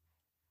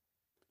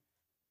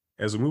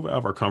As we move out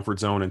of our comfort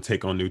zone and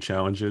take on new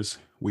challenges,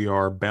 we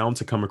are bound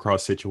to come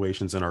across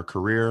situations in our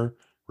career,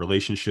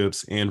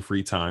 relationships, and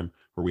free time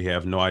where we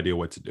have no idea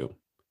what to do.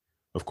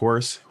 Of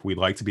course, we'd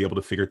like to be able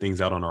to figure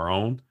things out on our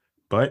own,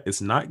 but it's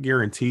not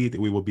guaranteed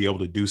that we will be able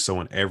to do so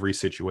in every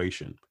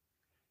situation.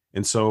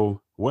 And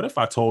so, what if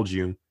I told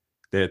you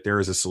that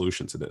there is a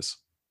solution to this?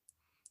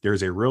 There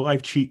is a real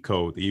life cheat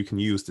code that you can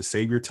use to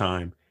save your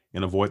time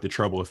and avoid the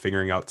trouble of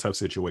figuring out tough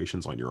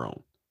situations on your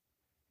own.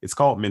 It's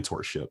called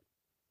mentorship.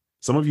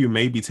 Some of you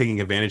may be taking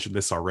advantage of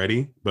this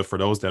already, but for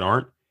those that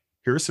aren't,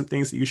 here are some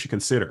things that you should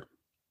consider.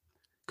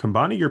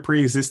 Combining your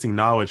pre existing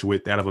knowledge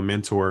with that of a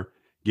mentor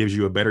gives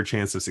you a better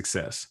chance of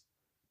success.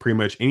 Pretty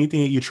much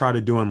anything that you try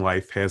to do in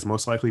life has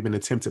most likely been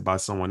attempted by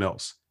someone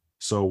else.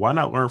 So why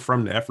not learn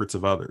from the efforts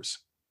of others?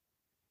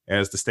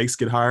 As the stakes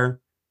get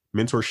higher,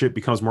 mentorship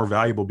becomes more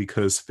valuable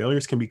because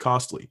failures can be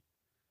costly.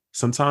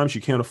 Sometimes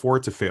you can't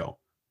afford to fail,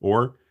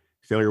 or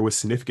failure will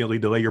significantly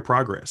delay your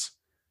progress.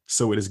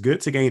 So it is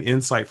good to gain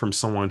insight from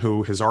someone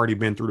who has already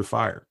been through the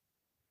fire.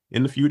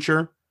 In the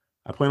future,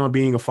 I plan on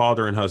being a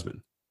father and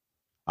husband.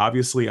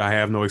 Obviously, I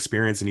have no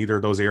experience in either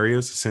of those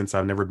areas since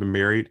I've never been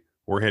married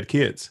or had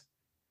kids.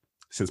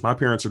 Since my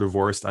parents are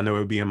divorced, I know it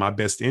would be in my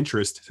best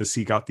interest to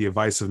seek out the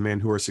advice of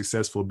men who are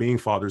successful being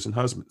fathers and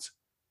husbands.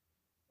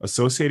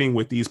 Associating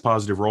with these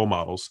positive role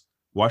models,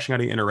 watching how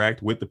they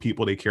interact with the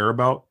people they care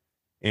about,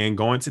 and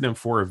going to them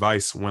for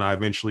advice when I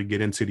eventually get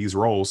into these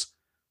roles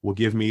will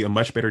give me a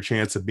much better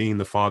chance of being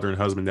the father and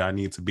husband that I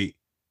need to be.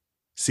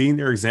 Seeing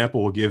their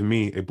example will give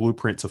me a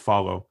blueprint to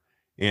follow,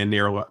 and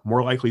they're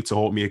more likely to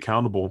hold me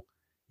accountable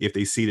if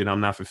they see that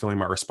I'm not fulfilling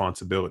my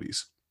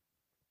responsibilities.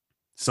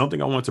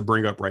 Something I want to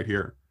bring up right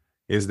here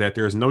is that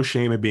there's no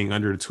shame in being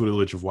under the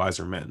tutelage of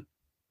wiser men.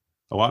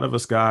 A lot of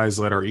us guys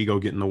let our ego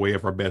get in the way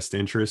of our best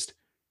interest,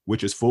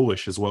 which is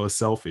foolish as well as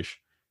selfish,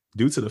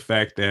 due to the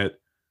fact that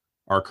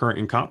our current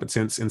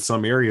incompetence in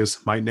some areas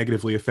might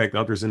negatively affect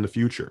others in the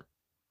future.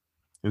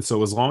 And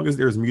so, as long as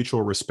there's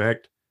mutual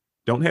respect,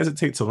 don't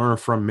hesitate to learn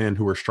from men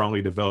who are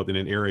strongly developed in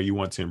an area you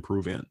want to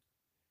improve in.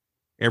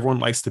 Everyone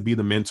likes to be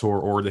the mentor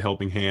or the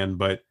helping hand,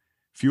 but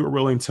few are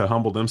willing to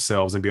humble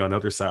themselves and be on the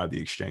other side of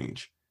the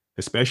exchange,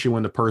 especially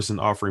when the person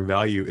offering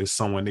value is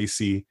someone they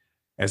see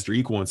as their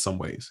equal in some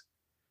ways.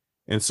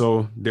 And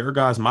so, there are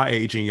guys my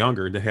age and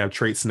younger that have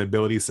traits and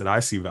abilities that I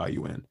see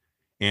value in,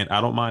 and I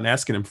don't mind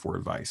asking them for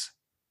advice.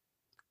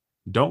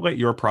 Don't let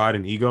your pride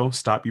and ego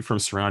stop you from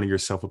surrounding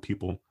yourself with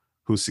people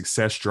whose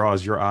success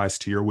draws your eyes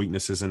to your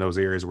weaknesses in those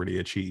areas where they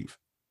achieve.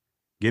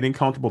 Getting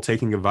comfortable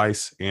taking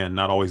advice and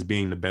not always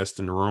being the best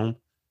in the room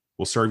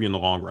will serve you in the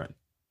long run.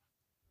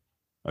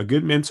 A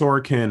good mentor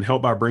can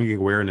help by bringing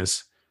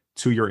awareness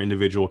to your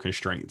individual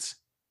constraints.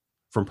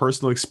 From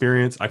personal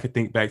experience, I could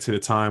think back to the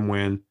time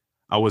when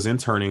I was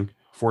interning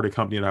for the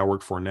company that I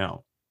work for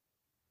now.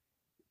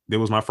 It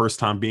was my first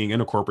time being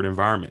in a corporate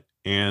environment,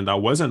 and I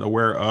wasn't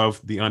aware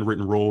of the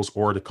unwritten rules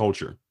or the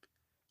culture.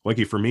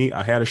 Lucky for me,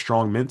 I had a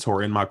strong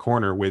mentor in my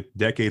corner with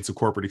decades of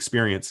corporate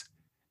experience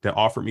that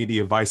offered me the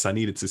advice I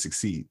needed to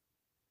succeed.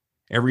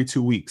 Every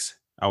 2 weeks,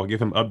 I would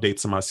give him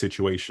updates on my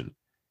situation,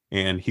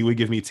 and he would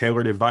give me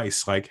tailored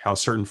advice like how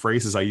certain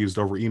phrases I used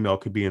over email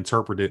could be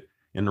interpreted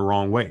in the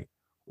wrong way,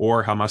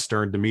 or how my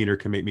stern demeanor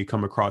can make me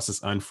come across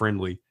as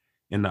unfriendly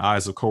in the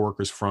eyes of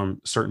coworkers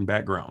from certain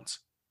backgrounds.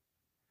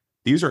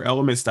 These are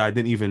elements that I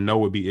didn't even know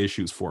would be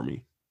issues for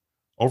me.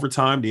 Over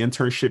time, the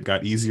internship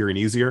got easier and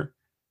easier.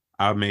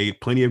 I made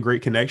plenty of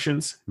great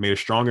connections, made a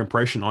strong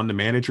impression on the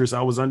managers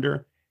I was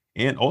under,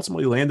 and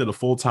ultimately landed a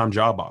full time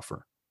job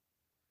offer.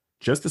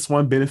 Just this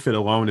one benefit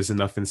alone is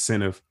enough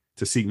incentive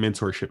to seek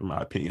mentorship, in my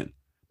opinion.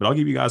 But I'll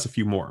give you guys a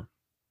few more.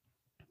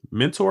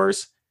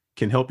 Mentors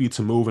can help you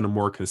to move in a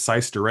more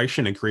concise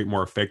direction and create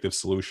more effective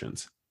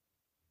solutions.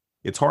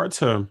 It's hard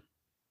to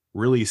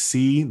really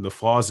see the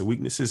flaws and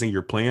weaknesses in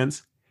your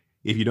plans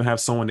if you don't have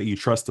someone that you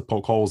trust to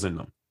poke holes in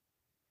them.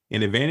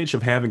 An advantage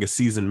of having a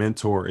seasoned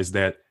mentor is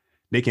that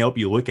they can help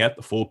you look at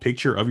the full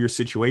picture of your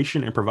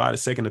situation and provide a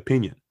second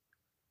opinion.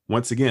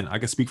 Once again, I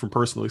can speak from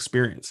personal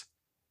experience.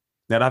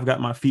 Now that I've got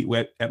my feet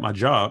wet at my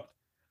job,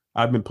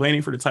 I've been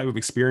planning for the type of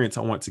experience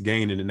I want to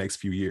gain in the next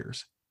few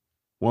years.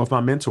 One of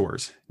my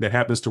mentors that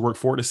happens to work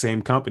for the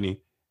same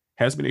company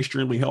has been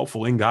extremely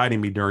helpful in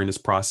guiding me during this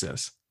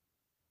process.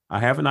 I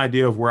have an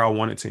idea of where I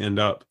want it to end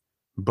up,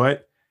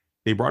 but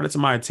they brought it to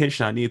my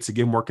attention I needed to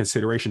give more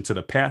consideration to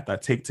the path I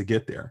take to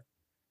get there.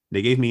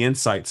 They gave me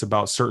insights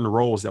about certain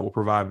roles that will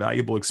provide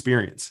valuable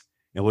experience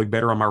and look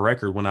better on my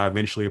record when I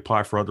eventually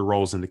apply for other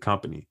roles in the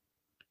company.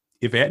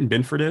 If it hadn't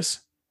been for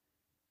this,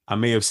 I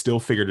may have still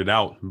figured it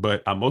out,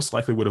 but I most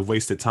likely would have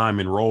wasted time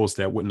in roles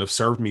that wouldn't have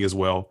served me as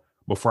well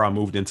before I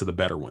moved into the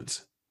better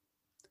ones.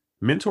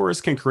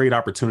 Mentors can create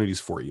opportunities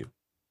for you.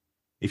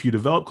 If you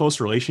develop close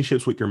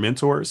relationships with your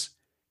mentors,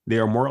 they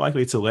are more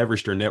likely to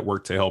leverage their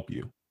network to help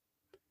you.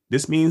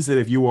 This means that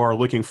if you are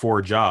looking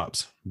for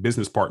jobs,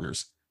 business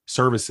partners,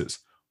 services,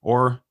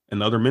 or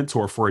another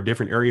mentor for a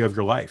different area of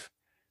your life,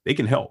 they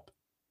can help.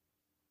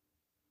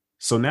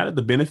 So now that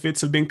the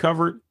benefits have been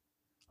covered,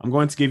 I'm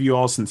going to give you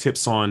all some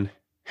tips on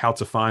how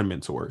to find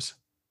mentors.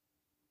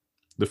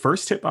 The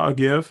first tip I'll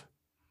give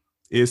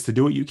is to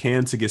do what you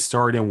can to get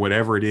started in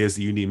whatever it is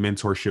that you need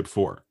mentorship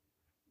for.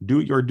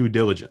 Do your due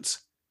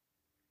diligence.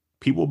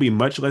 People will be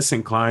much less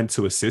inclined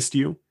to assist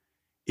you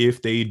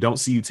if they don't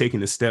see you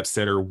taking the steps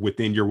that are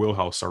within your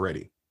wheelhouse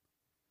already.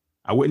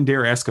 I wouldn't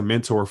dare ask a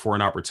mentor for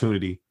an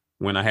opportunity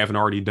when I haven't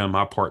already done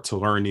my part to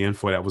learn the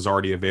info that was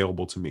already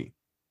available to me.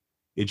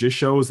 It just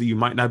shows that you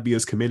might not be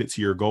as committed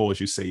to your goal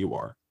as you say you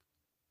are.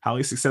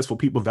 Highly successful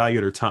people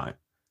value their time,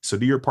 so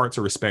do your part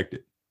to respect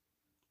it.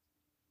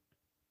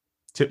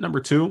 Tip number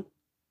 2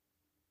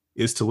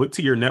 is to look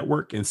to your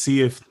network and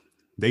see if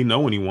they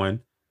know anyone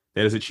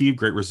that has achieved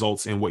great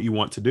results in what you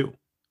want to do.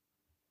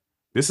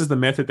 This is the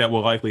method that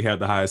will likely have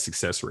the highest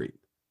success rate.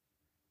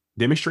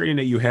 Demonstrating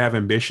that you have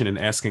ambition and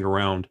asking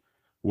around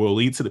will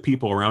lead to the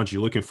people around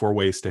you looking for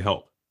ways to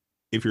help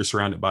if you're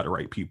surrounded by the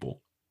right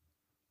people.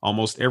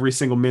 Almost every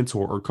single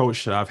mentor or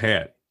coach that I've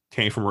had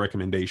came from a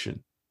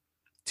recommendation.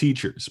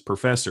 Teachers,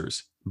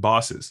 professors,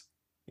 bosses,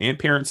 and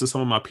parents of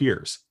some of my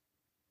peers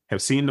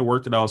have seen the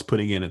work that I was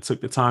putting in and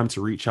took the time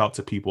to reach out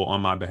to people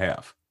on my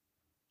behalf.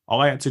 All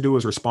I had to do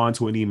was respond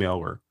to an email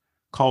or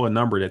call a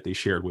number that they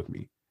shared with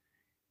me,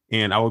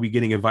 and I will be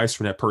getting advice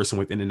from that person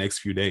within the next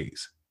few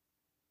days.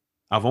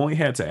 I've only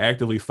had to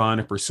actively find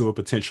and pursue a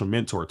potential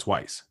mentor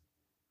twice.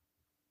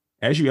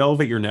 As you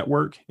elevate your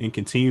network and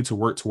continue to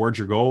work towards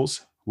your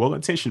goals,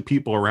 well-intentioned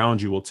people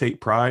around you will take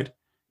pride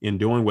in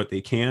doing what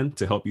they can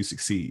to help you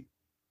succeed.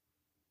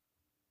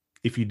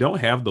 If you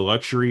don't have the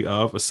luxury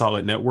of a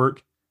solid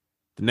network,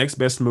 the next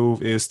best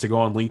move is to go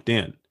on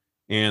LinkedIn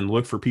and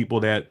look for people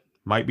that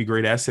might be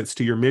great assets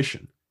to your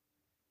mission.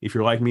 If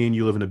you're like me and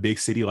you live in a big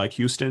city like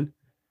Houston,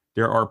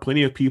 there are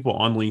plenty of people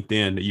on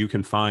LinkedIn that you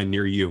can find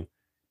near you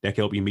that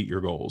can help you meet your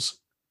goals.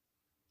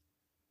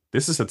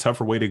 This is a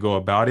tougher way to go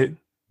about it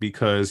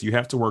because you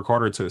have to work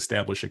harder to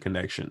establish a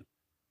connection.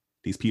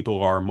 These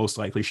people are most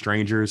likely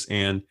strangers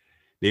and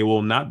they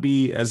will not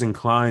be as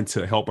inclined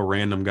to help a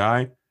random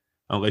guy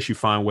unless you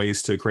find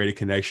ways to create a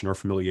connection or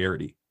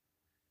familiarity.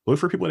 Look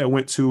for people that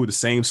went to the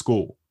same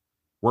school,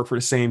 work for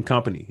the same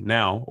company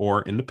now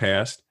or in the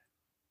past,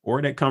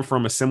 or that come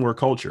from a similar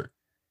culture,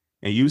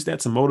 and use that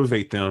to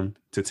motivate them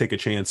to take a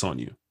chance on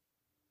you.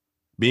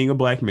 Being a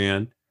Black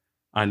man,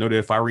 I know that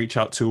if I reach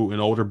out to an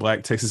older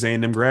Black Texas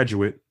A&M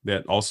graduate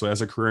that also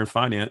has a career in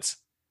finance,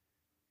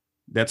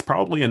 that's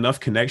probably enough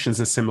connections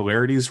and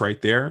similarities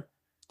right there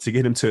to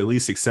get him to at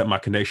least accept my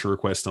connection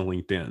request on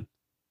LinkedIn.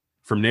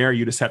 From there,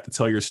 you just have to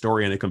tell your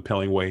story in a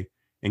compelling way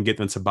and get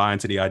them to buy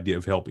into the idea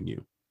of helping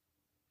you.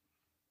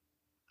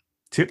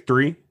 Tip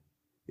 3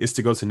 is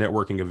to go to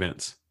networking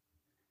events.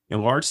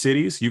 In large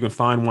cities, you can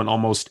find one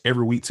almost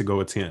every week to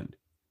go attend.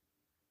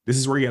 This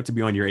is where you have to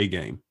be on your A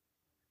game.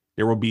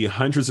 There will be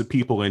hundreds of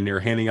people in there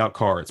handing out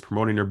cards,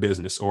 promoting their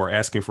business, or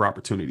asking for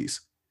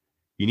opportunities.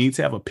 You need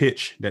to have a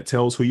pitch that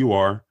tells who you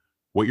are,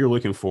 what you're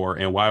looking for,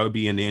 and why it would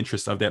be in the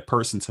interest of that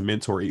person to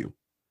mentor you.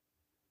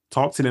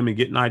 Talk to them and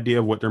get an idea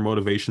of what their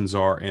motivations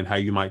are and how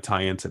you might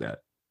tie into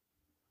that.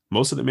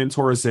 Most of the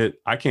mentors that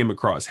I came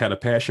across had a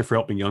passion for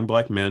helping young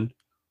Black men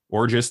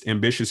or just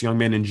ambitious young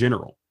men in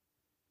general.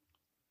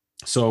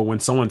 So when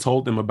someone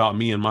told them about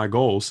me and my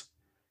goals,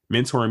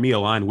 mentoring me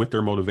aligned with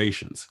their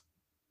motivations.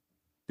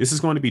 This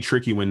is going to be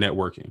tricky when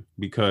networking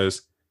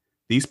because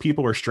these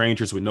people are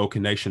strangers with no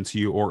connection to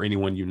you or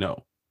anyone you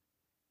know.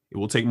 It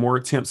will take more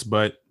attempts,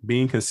 but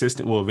being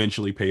consistent will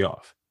eventually pay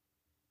off.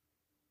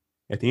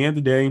 At the end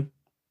of the day,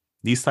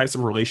 these types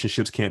of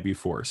relationships can't be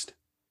forced.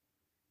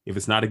 If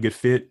it's not a good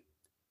fit,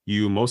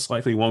 you most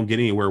likely won't get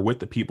anywhere with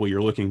the people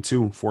you're looking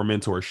to for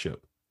mentorship.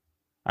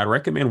 I'd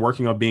recommend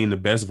working on being the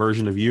best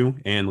version of you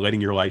and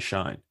letting your light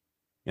shine.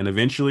 And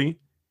eventually,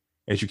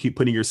 as you keep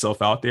putting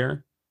yourself out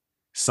there,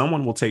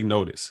 someone will take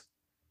notice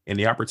and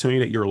the opportunity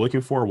that you're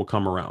looking for will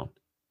come around.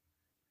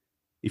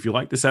 If you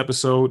like this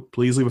episode,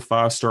 please leave a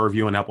 5-star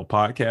review on Apple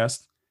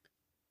Podcasts.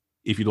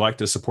 If you'd like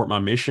to support my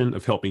mission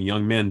of helping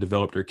young men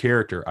develop their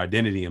character,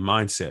 identity, and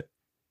mindset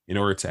in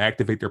order to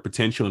activate their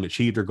potential and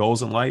achieve their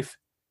goals in life,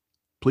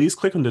 please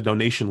click on the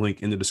donation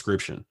link in the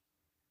description.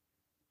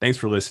 Thanks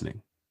for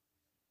listening.